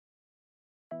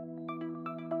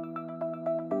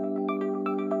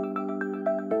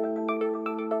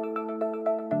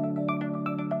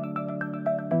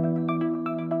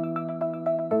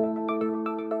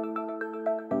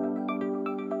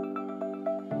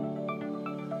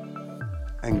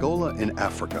Angola in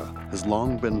Africa has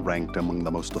long been ranked among the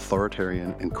most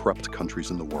authoritarian and corrupt countries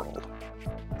in the world.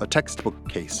 A textbook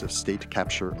case of state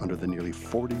capture under the nearly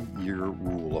 40-year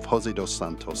rule of José dos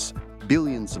Santos,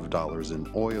 billions of dollars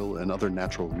in oil and other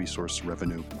natural resource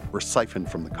revenue were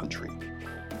siphoned from the country.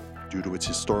 Due to its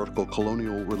historical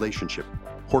colonial relationship,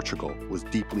 Portugal was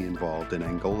deeply involved in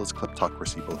Angola's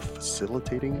kleptocracy, both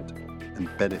facilitating it and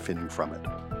benefiting from it.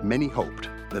 Many hoped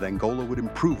that Angola would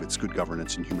improve its good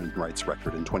governance and human rights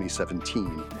record in 2017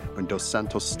 when Dos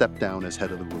Santos stepped down as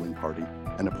head of the ruling party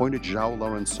and appointed João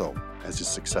Lourenço as his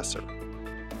successor.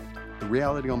 The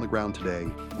reality on the ground today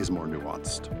is more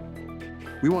nuanced.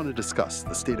 We want to discuss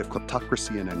the state of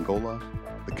kleptocracy in Angola,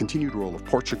 the continued role of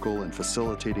Portugal in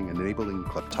facilitating and enabling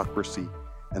kleptocracy,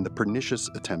 and the pernicious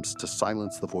attempts to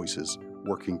silence the voices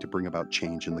working to bring about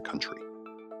change in the country.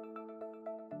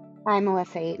 I'm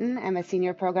Melissa Ayton. I'm a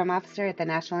senior program officer at the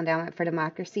National Endowment for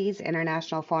Democracy's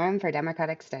International Forum for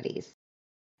Democratic Studies.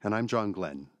 And I'm John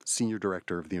Glenn, senior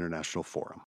director of the International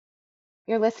Forum.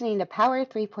 You're listening to Power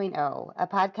 3.0, a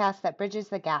podcast that bridges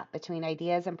the gap between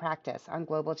ideas and practice on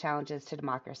global challenges to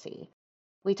democracy.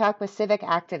 We talk with civic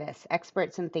activists,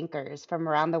 experts, and thinkers from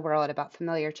around the world about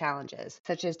familiar challenges,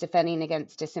 such as defending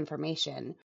against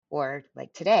disinformation, or,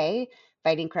 like today,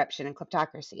 fighting corruption and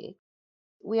kleptocracy.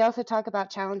 We also talk about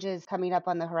challenges coming up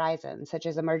on the horizon, such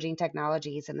as emerging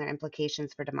technologies and their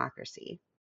implications for democracy.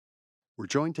 We're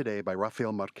joined today by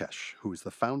Rafael Marques, who is the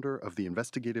founder of the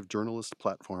investigative journalist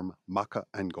platform Maca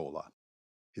Angola.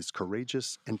 His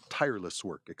courageous and tireless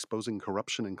work exposing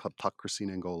corruption and kleptocracy in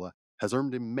Angola has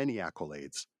earned him many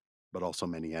accolades, but also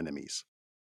many enemies.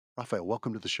 Rafael,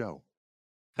 welcome to the show.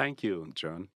 Thank you,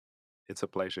 John. It's a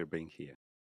pleasure being here.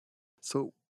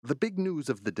 So, the big news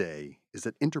of the day is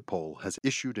that Interpol has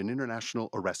issued an international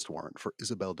arrest warrant for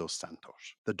Isabel dos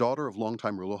Santos, the daughter of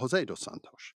longtime ruler José dos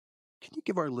Santos. Can you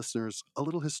give our listeners a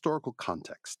little historical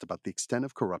context about the extent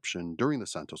of corruption during the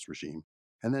Santos regime?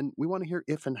 And then we want to hear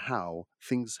if and how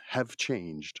things have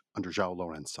changed under João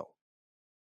Lourenço.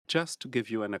 Just to give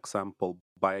you an example,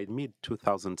 by mid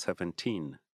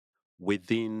 2017,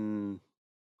 within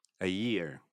a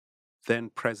year,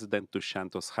 then President dos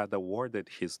Santos had awarded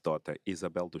his daughter,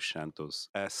 Isabel dos Santos,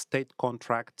 state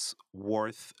contracts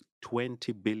worth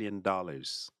 $20 billion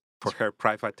for her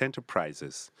private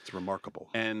enterprises. It's remarkable.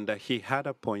 And he had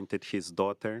appointed his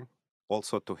daughter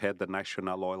also to head the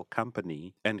national oil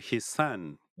company, and his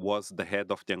son was the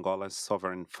head of the Angola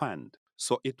Sovereign Fund.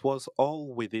 So it was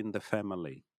all within the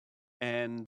family.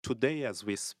 And today, as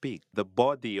we speak, the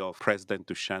body of President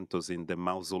dos Santos in the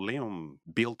mausoleum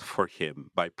built for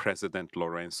him by President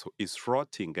Lourenço is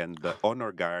rotting, and the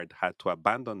honor guard had to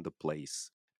abandon the place.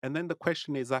 And then the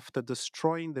question is, after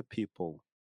destroying the people,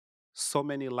 so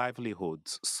many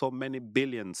livelihoods, so many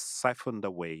billions siphoned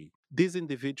away, these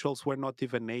individuals were not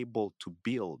even able to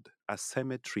build a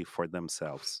cemetery for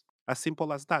themselves. As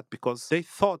simple as that, because they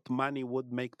thought money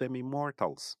would make them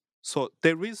immortals. So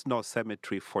there is no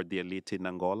cemetery for the elite in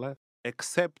Angola,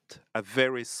 except a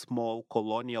very small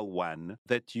colonial one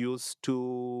that used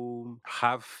to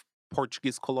have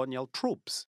Portuguese colonial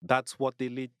troops. That's what the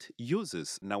elite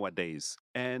uses nowadays.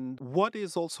 And what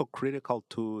is also critical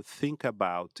to think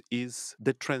about is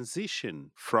the transition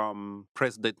from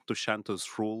President dos Santos'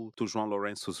 rule to João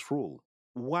Lourenço's rule.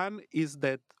 One is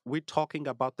that we're talking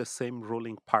about the same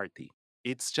ruling party.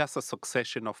 It's just a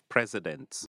succession of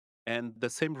presidents. And the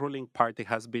same ruling party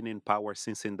has been in power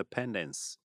since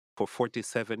independence for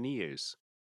 47 years.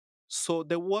 So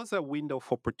there was a window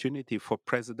of opportunity for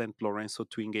President Lourenço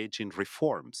to engage in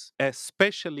reforms,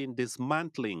 especially in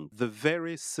dismantling the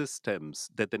very systems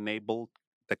that enabled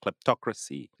the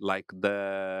kleptocracy, like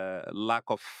the lack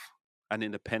of an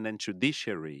independent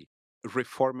judiciary,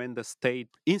 reforming the state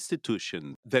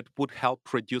institutions that would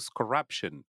help reduce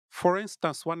corruption. For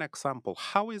instance, one example,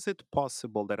 how is it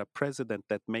possible that a president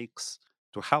that makes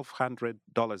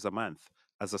 $1,200 a month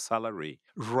as a salary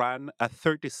run a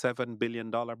 $37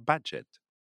 billion budget?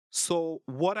 So,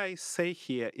 what I say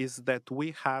here is that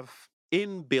we have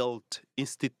inbuilt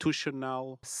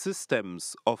institutional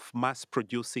systems of mass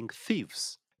producing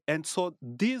thieves. And so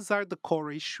these are the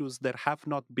core issues that have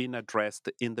not been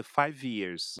addressed in the 5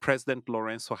 years President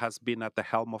Lourenço has been at the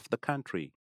helm of the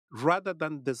country. Rather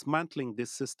than dismantling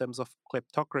these systems of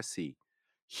kleptocracy,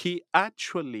 he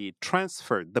actually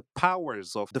transferred the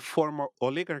powers of the former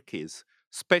oligarchies,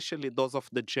 especially those of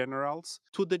the generals,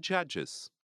 to the judges.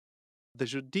 The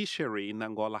judiciary in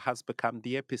Angola has become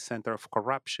the epicenter of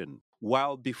corruption,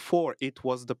 while before it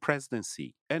was the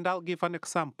presidency. And I'll give an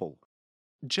example.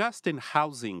 Just in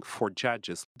housing for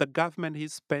judges, the government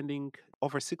is spending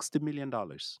over $60 million.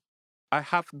 I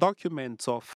have documents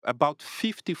of about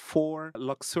 54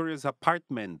 luxurious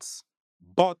apartments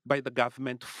bought by the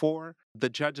government for the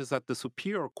judges at the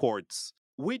superior courts,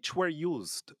 which were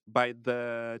used by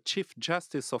the Chief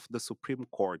Justice of the Supreme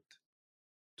Court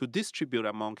to distribute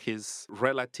among his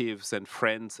relatives and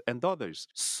friends and others.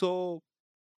 So,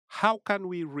 how can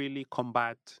we really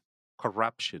combat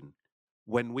corruption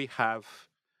when we have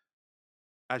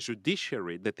a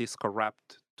judiciary that is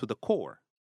corrupt to the core?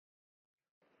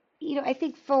 I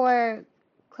think for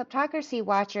kleptocracy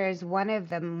watchers, one of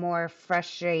the more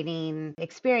frustrating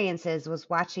experiences was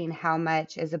watching how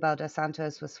much Isabel dos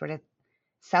Santos was sort of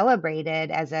celebrated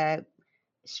as a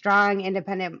strong,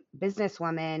 independent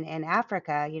businesswoman in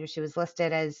Africa. She was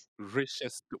listed as,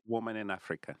 Richest woman in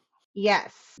Africa.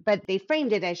 yes, but they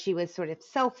framed it as she was sort of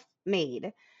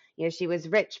self-made. She was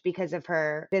rich because of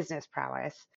her business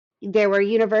prowess. There were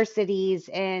universities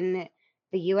in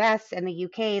the US and the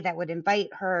UK that would invite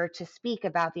her to speak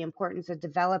about the importance of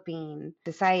developing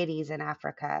societies in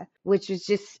Africa, which was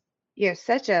just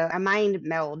such a mind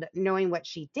meld knowing what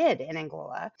she did in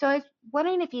Angola. So I was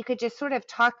wondering if you could just sort of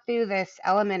talk through this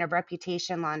element of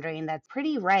reputation laundering that's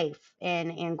pretty rife in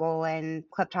Angolan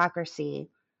kleptocracy.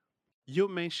 You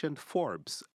mentioned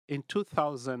Forbes. In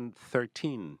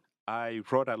 2013, I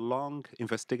wrote a long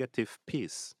investigative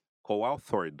piece co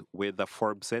authored with a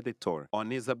Forbes editor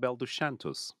on Isabel dos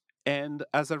Santos. And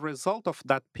as a result of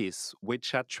that piece,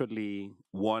 which actually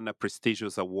won a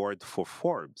prestigious award for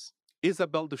Forbes,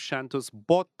 Isabel dos Santos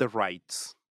bought the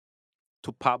rights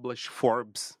to publish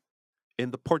Forbes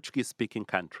in the Portuguese speaking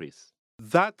countries.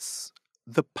 That's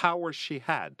the power she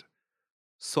had,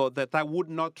 so that I would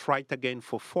not write again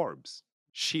for Forbes.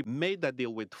 She made a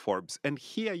deal with Forbes. And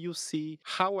here you see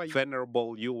how a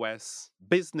venerable US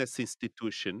business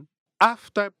institution,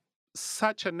 after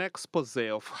such an expose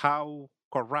of how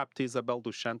corrupt Isabel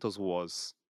dos Santos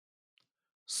was,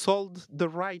 sold the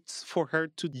rights for her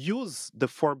to use the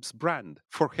Forbes brand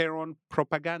for her own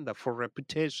propaganda, for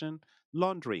reputation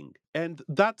laundering. And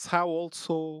that's how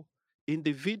also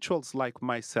individuals like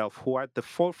myself, who are at the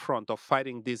forefront of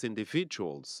fighting these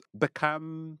individuals,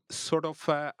 become sort of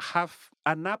have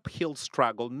an uphill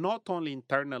struggle, not only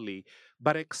internally,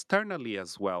 but externally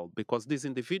as well, because these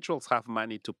individuals have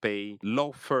money to pay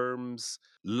law firms,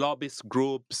 lobbyist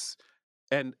groups,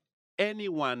 and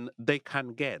anyone they can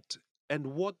get. And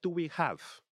what do we have?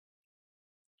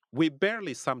 We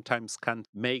barely sometimes can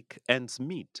make ends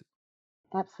meet.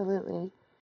 Absolutely.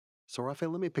 So,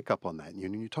 Raphael, let me pick up on that.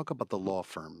 You talk about the law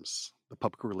firms, the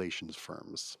public relations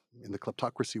firms. In the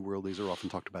kleptocracy world, these are often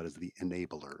talked about as the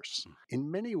enablers.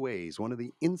 In many ways, one of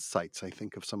the insights, I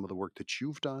think, of some of the work that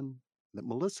you've done, that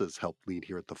Melissa's helped lead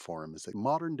here at the Forum, is that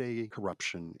modern day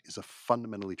corruption is a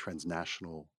fundamentally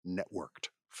transnational, networked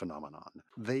phenomenon.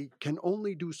 They can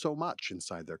only do so much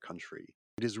inside their country.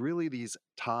 It is really these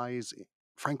ties,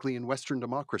 frankly, in Western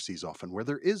democracies often, where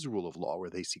there is rule of law, where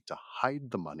they seek to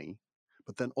hide the money,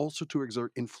 but then also to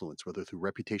exert influence, whether through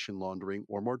reputation laundering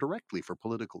or more directly for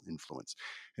political influence.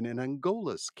 And in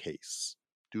Angola's case,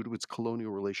 due to its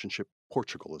colonial relationship,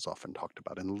 Portugal is often talked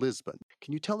about, and Lisbon.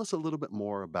 Can you tell us a little bit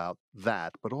more about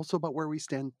that, but also about where we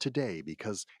stand today?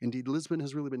 Because indeed, Lisbon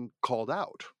has really been called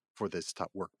out for this type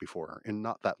work before, and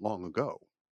not that long ago.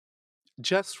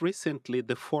 Just recently,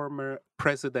 the former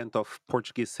president of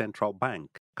Portuguese Central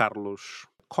Bank, Carlos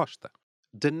Costa,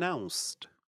 denounced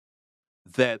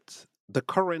that the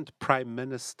current prime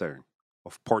minister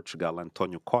of Portugal,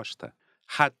 Antonio Costa,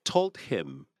 had told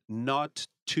him not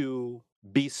to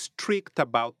be strict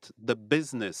about the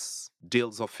business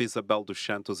deals of Isabel dos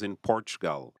Santos in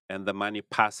Portugal and the money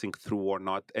passing through or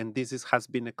not. And has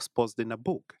been exposed in a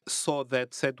book. So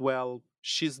that said, well,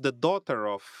 she's the daughter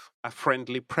of a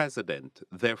friendly president,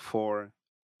 therefore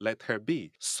let her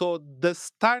be. So the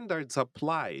standards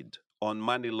applied on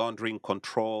money laundering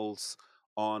controls,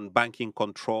 on banking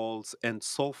controls, and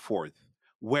so forth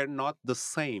were not the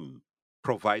same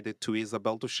provided to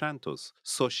Isabel dos Santos.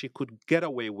 So she could get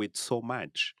away with so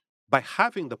much by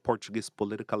having the Portuguese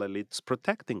political elites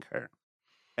protecting her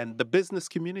and the business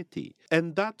community.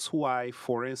 And that's why,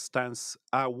 for instance,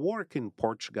 I work in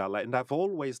Portugal, and I've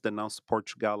always denounced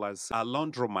Portugal as a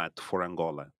laundromat for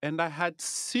Angola. And I had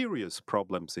serious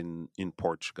problems in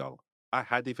Portugal. I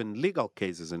had even legal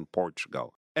cases in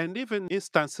Portugal. And even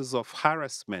instances of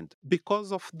harassment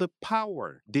because of the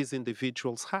power these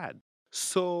individuals had.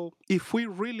 So, if we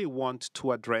really want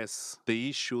to address the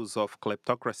issues of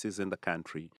kleptocracies in the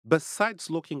country, besides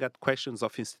looking at questions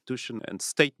of institution and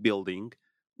state building,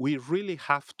 we really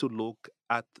have to look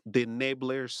at the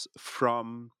enablers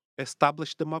from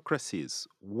established democracies,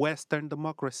 Western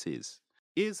democracies.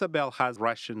 Isabel has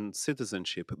Russian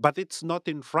citizenship, but it's not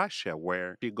in Russia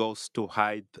where she goes to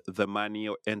hide the money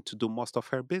and to do most of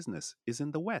her business, is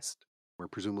in the West. Where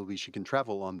presumably she can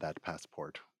travel on that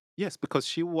passport. Yes, because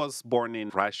she was born in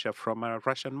Russia from a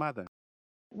Russian mother.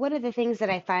 One of the things that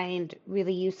I find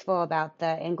really useful about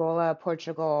the Angola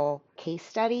Portugal case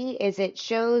study is it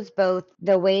shows both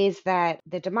the ways that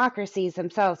the democracies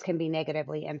themselves can be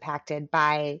negatively impacted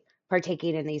by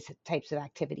partaking in these types of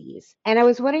activities. And I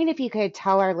was wondering if you could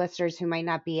tell our listeners who might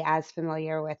not be as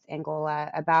familiar with Angola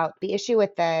about the issue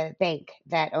with the bank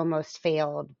that almost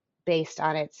failed based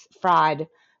on its fraud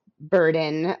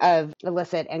burden of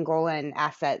illicit Angolan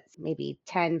assets maybe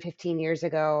 10, 15 years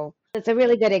ago. It's a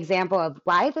really good example of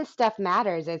why this stuff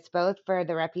matters. It's both for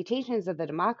the reputations of the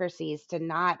democracies to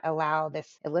not allow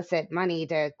this illicit money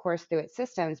to course through its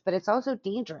systems, but it's also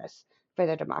dangerous for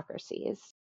the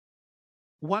democracies.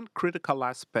 One critical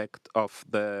aspect of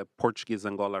the Portuguese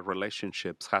Angola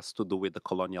relationships has to do with the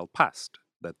colonial past,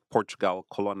 that Portugal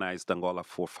colonized Angola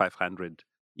for 500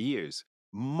 years.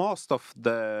 Most of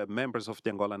the members of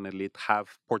the Angolan elite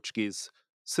have Portuguese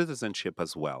citizenship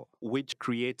as well, which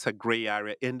creates a gray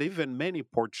area. And even many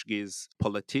Portuguese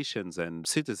politicians and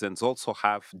citizens also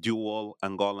have dual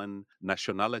Angolan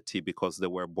nationality because they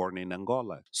were born in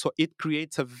Angola. So it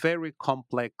creates a very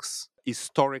complex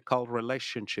historical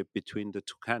relationship between the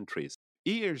two countries.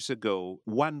 Years ago,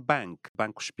 one bank,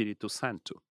 Banco Espírito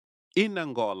Santo, in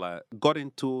Angola got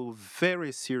into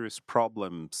very serious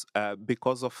problems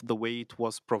because of the way it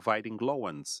was providing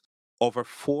loans. Over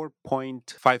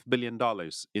 $4.5 billion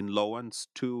in loans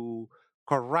to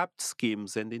corrupt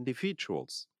schemes and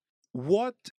individuals.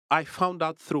 What I found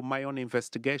out through my own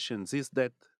investigations is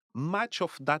that much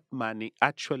of that money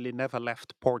actually never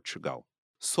left Portugal.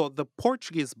 So the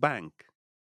Portuguese bank,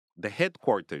 the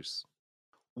headquarters,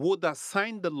 would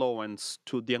assign the loans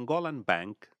to the Angolan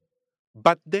bank,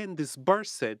 but then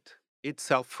disburse it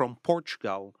itself from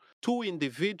Portugal to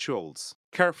individuals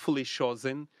carefully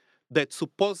chosen that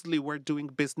supposedly were doing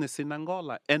business in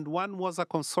Angola. And one was a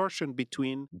consortium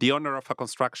between the owner of a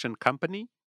construction company,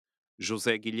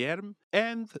 José Guilherme,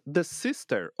 and the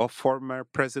sister of former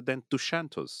President dos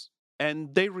Santos.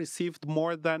 And they received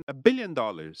more than $1 billion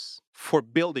for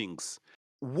buildings.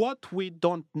 What we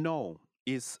don't know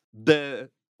is the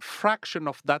fraction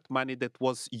of that money that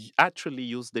was actually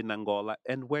used in Angola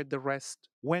and where the rest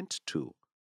went to.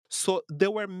 So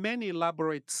there were many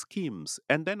elaborate schemes.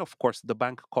 And then, of course, the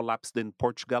bank collapsed in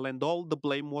Portugal and all the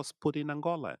blame was put in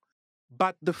Angola.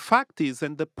 But the fact is,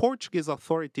 and the Portuguese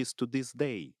authorities to this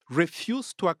day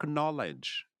refuse to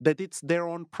acknowledge that it's their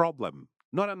own problem,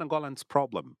 not an Angolan's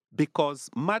problem, because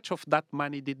much of that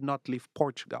money did not leave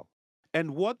Portugal.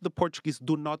 And what the Portuguese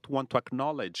do not want to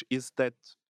acknowledge is that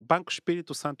Banco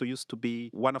Espírito Santo used to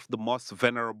be one of the most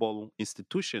venerable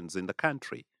institutions in the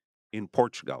country, in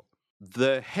Portugal.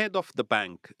 The head of the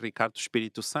bank, Ricardo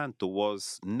Espírito Santo,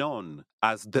 was known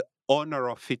as the owner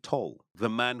of it all, the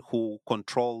man who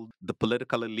controlled the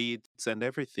political elites and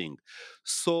everything.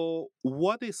 So,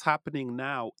 what is happening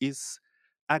now is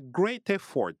a great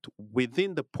effort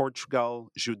within the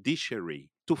Portugal judiciary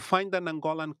to find an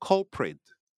Angolan culprit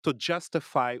to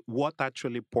justify what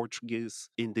actually Portuguese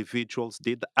individuals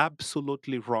did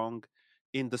absolutely wrong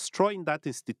in destroying that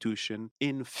institution,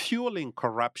 in fueling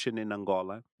corruption in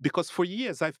Angola, because for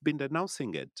years I've been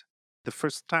denouncing it. The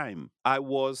first time I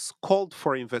was called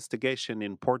for investigation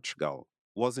in Portugal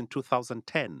was in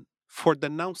 2010 for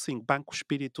denouncing Banco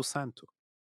Espírito Santo.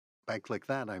 A bank like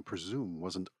that, I presume,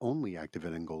 wasn't only active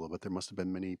in Angola, but there must have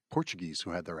been many Portuguese who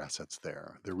had their assets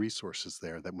there, their resources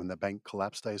there, that when the bank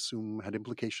collapsed, I assume had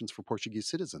implications for Portuguese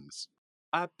citizens.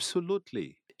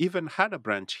 Absolutely. Even had a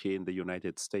branch here in the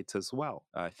United States as well,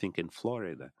 I think in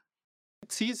Florida.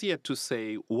 It's easier to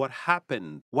say what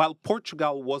happened while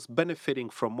Portugal was benefiting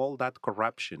from all that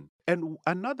corruption. And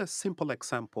another simple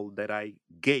example that I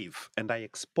gave and I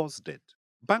exposed it.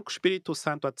 Banco Espírito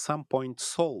Santo at some point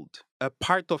sold a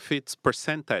part of its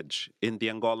percentage in the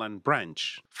Angolan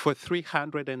branch for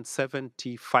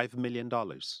 $375 million.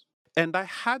 And I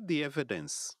had the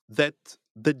evidence that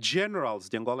the generals,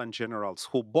 the Angolan generals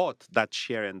who bought that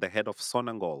share and the head of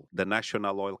Sonangol, the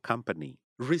national oil company,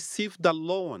 received a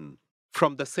loan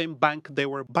from the same bank they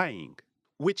were buying,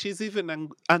 which is even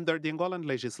under the Angolan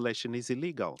legislation is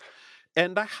illegal.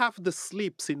 And I have the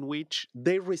slips in which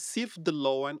they received the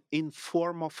loan in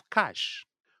form of cash,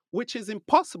 which is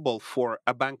impossible for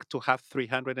a bank to have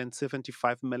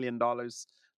 $375 million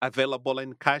available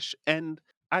in cash and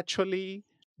actually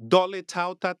dole it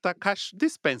out at a cash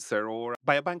dispenser or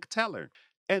by a bank teller.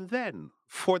 And then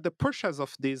for the purchase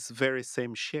of these very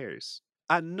same shares,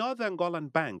 Another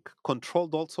Angolan bank,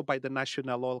 controlled also by the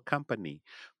National Oil Company,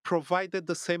 provided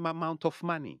the same amount of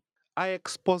money. I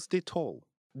exposed it all.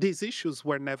 These issues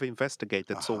were never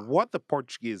investigated. So, Uh-huh. what the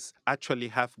Portuguese actually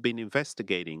have been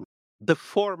investigating, the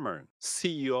former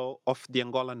CEO of the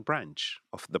Angolan branch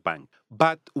of the bank.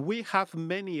 But we have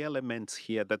many elements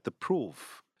here that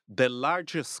prove the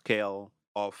larger scale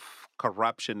of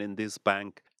corruption in this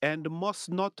bank, and most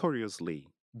notoriously,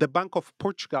 the Bank of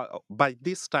Portugal by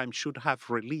this time should have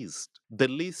released the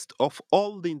list of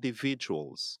all the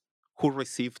individuals who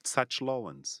received such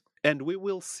loans. And we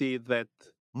will see that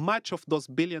much of those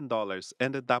 $1 billion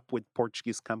ended up with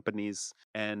Portuguese companies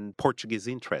and Portuguese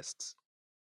interests.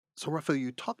 So, Rafael,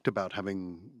 you talked about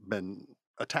having been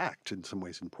attacked in some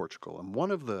ways in Portugal, and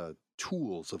one of the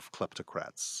tools of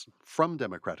kleptocrats from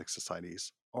democratic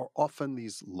societies are often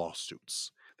these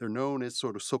lawsuits. They're known as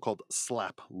sort of so-called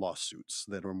slap lawsuits,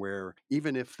 that are where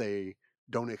even if they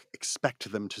don't expect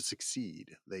them to succeed,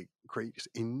 they create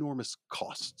enormous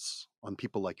costs on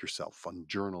people like yourself, on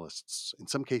journalists, in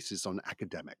some cases on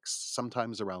academics,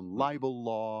 sometimes around libel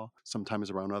law, sometimes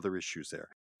around other issues there.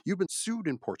 You've been sued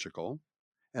in Portugal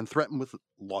and threatened with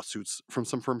lawsuits from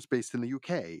some firms based in the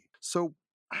UK. So,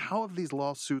 how have these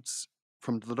lawsuits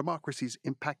from the democracies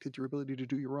impacted your ability to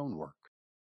do your own work?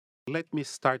 Let me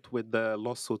start with the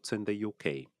lawsuits in the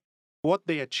UK. What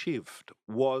they achieved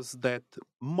was that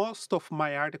most of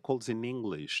my articles in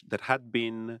English that had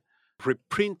been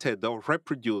reprinted or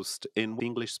reproduced in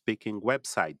English speaking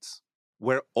websites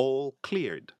were all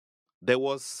cleared. There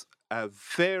was a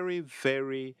very,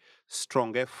 very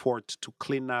strong effort to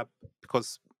clean up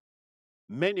because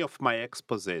many of my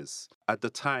exposés at the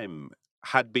time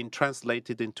had been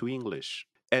translated into English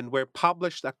and were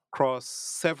published across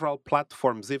several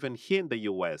platforms, even here in the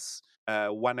US.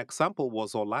 One example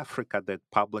was All Africa, that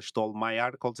published all my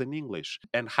articles in English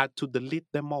and had to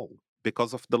delete them all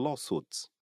because of the lawsuits.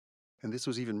 And this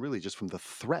was even really just from the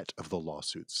threat of the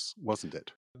lawsuits, wasn't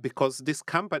it? Because these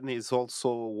companies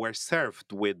also were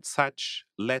served with such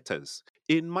letters.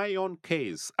 In my own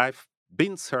case, I've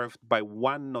been served by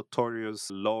one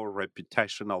notorious low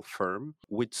reputational firm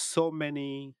with so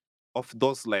many of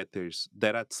those letters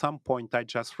that at some point I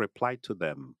just replied to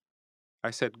them.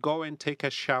 I said, go and take a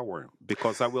shower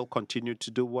because I will continue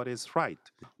to do what is right.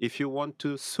 If you want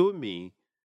to sue me,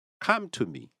 come to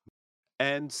me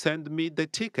and send me the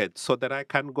ticket so that I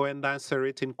can go and answer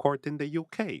it in court in the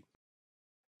UK.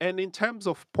 And in terms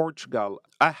of Portugal,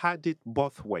 I had it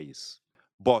both ways.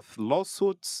 Both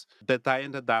lawsuits that I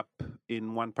ended up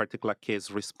in one particular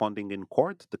case responding in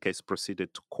court. The case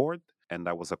proceeded to court and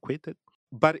I was acquitted.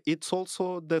 But it's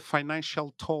also the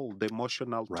financial toll, the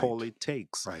emotional toll Right, it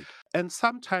takes. right. And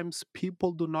sometimes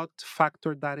people do not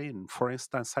factor that in. For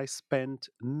instance, I spent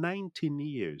 19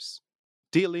 years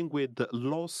dealing with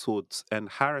lawsuits and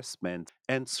harassment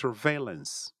and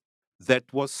surveillance that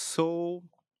was so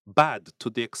bad to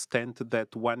the extent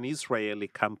that one Israeli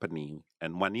company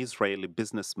and one Israeli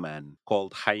businessman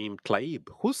called Haim Tlaib,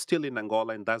 who's still in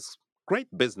Angola and does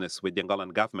great business with the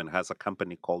Angolan government, has a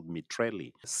company called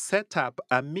Mitreli, set up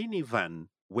a minivan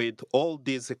with all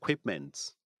these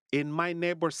equipments in my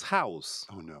neighbor's house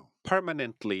Oh, no.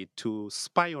 permanently to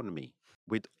spy on me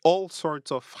with all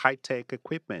sorts of high tech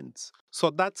equipment. So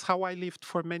that's how I lived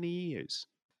for many years.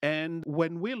 And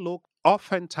when we look,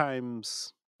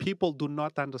 oftentimes people do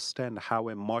not understand how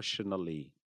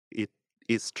emotionally it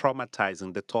is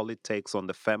traumatizing, the toll it takes on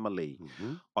the family,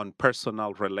 Hmm. on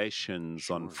personal relations,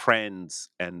 on Sure. friends,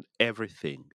 and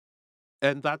everything.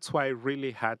 And that's why I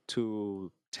really had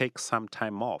to take some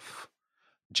time off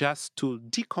just to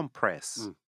decompress,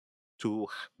 Mm. to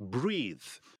breathe,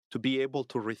 to be able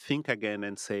to rethink again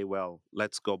and say, well,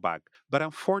 let's go back. But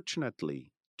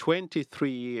unfortunately,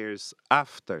 23 years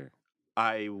after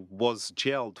I was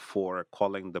jailed for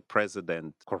calling the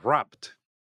president corrupt,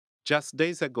 just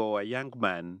days ago, a young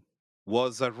man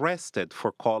was arrested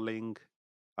for calling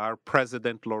our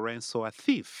president Lorenzo a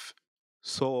thief.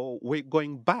 So we're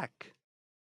going back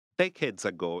decades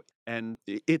ago. And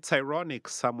it's ironic,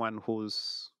 someone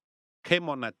who's came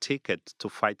on a ticket to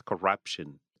fight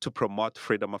corruption, to promote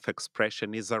freedom of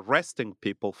expression, is arresting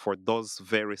people for those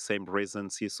very same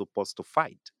reasons he's supposed to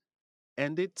fight.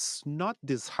 And it's not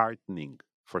disheartening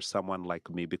for someone like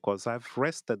me because I've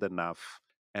rested enough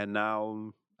and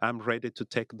now I'm ready to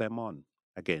take them on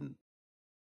again.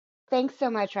 Thanks so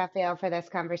much, Raphael, for this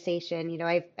conversation.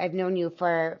 I've known you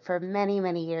for many,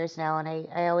 many years now, and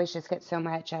I always just get so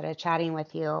much out of chatting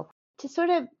with you. To sort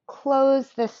of close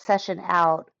this session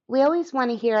out, we always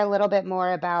want to hear a little bit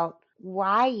more about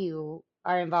why you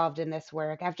are involved in this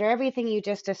work. After everything you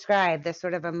just described, the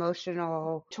sort of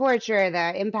emotional torture,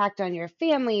 the impact on your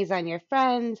families, on your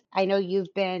friends. I know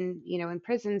you've been, in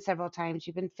prison several times.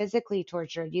 You've been physically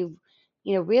tortured. You've,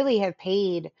 really have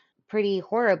paid pretty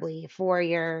horribly for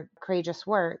your courageous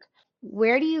work.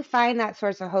 Where do you find that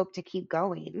source of hope to keep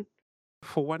going?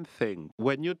 For one thing,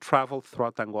 when you travel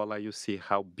throughout Angola, you see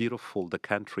how beautiful the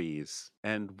country is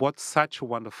and what such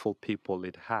wonderful people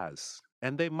it has.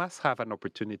 And they must have an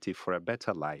opportunity for a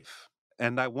better life.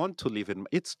 And I want to live in,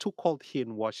 it's too cold here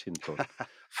in Washington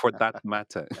for that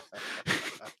matter.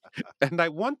 And I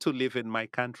want to live in my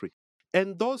country.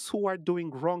 And those who are doing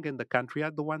wrong in the country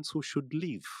are the ones who should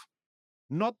leave,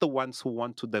 not the ones who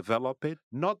want to develop it,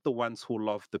 not the ones who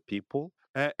love the people.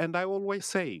 And I always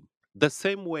say, the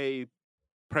same way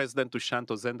President Dos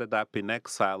Santos ended up in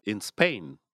exile in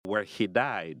Spain, where he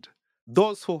died,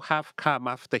 those who have come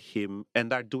after him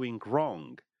and are doing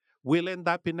wrong will end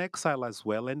up in exile as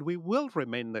well, and we will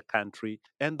remain in the country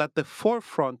and at the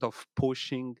forefront of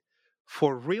pushing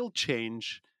for real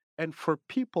change and for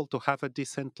people to have a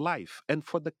decent life and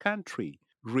for the country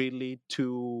really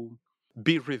to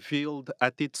be revealed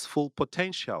at its full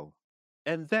potential.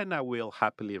 And then I will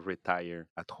happily retire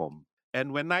at home.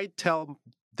 And when I tell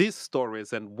these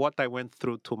stories and what I went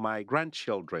through to my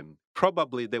grandchildren,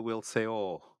 probably they will say,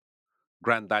 "Oh,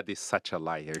 granddad is such a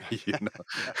liar."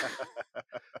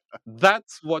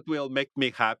 That's what will make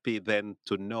me happy then,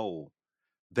 to know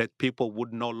that people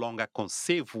would no longer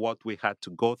conceive what we had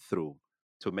to go through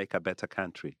to make a better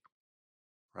country.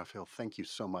 Raphael, thank you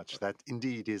so much. That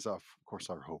indeed is, of course,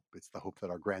 our hope. It's the hope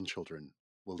that our grandchildren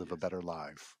will live a better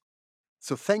life.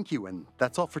 So thank you, and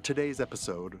that's all for today's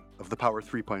episode of the Power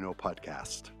 3.0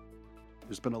 podcast.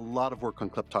 There's been a lot of work on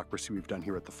kleptocracy we've done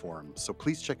here at the Forum, so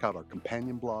please check out our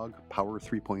companion blog, Power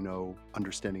 3.0,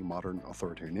 Understanding Modern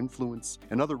Authoritarian Influence,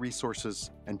 and other resources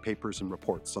and papers and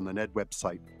reports on the NED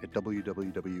website at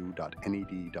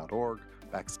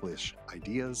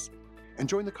www.ned.org/ideas, and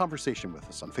join the conversation with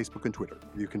us on Facebook and Twitter,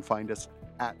 where you can find us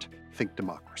at Think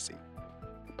Democracy.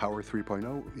 Power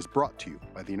 3.0 is brought to you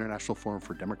by the International Forum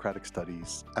for Democratic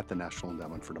Studies at the National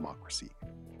Endowment for Democracy.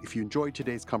 If you enjoyed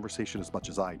today's conversation as much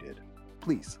as I did,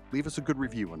 please leave us a good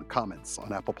review and comments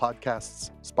on Apple Podcasts,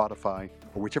 Spotify,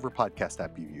 or whichever podcast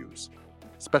app you use.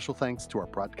 Special thanks to our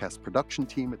broadcast production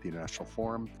team at the International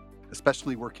Forum,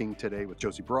 especially working today with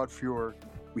Josie Broadfuhr.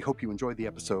 We hope you enjoyed the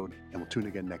episode, and we'll tune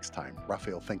again next time.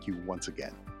 Raphael, thank you once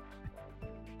again.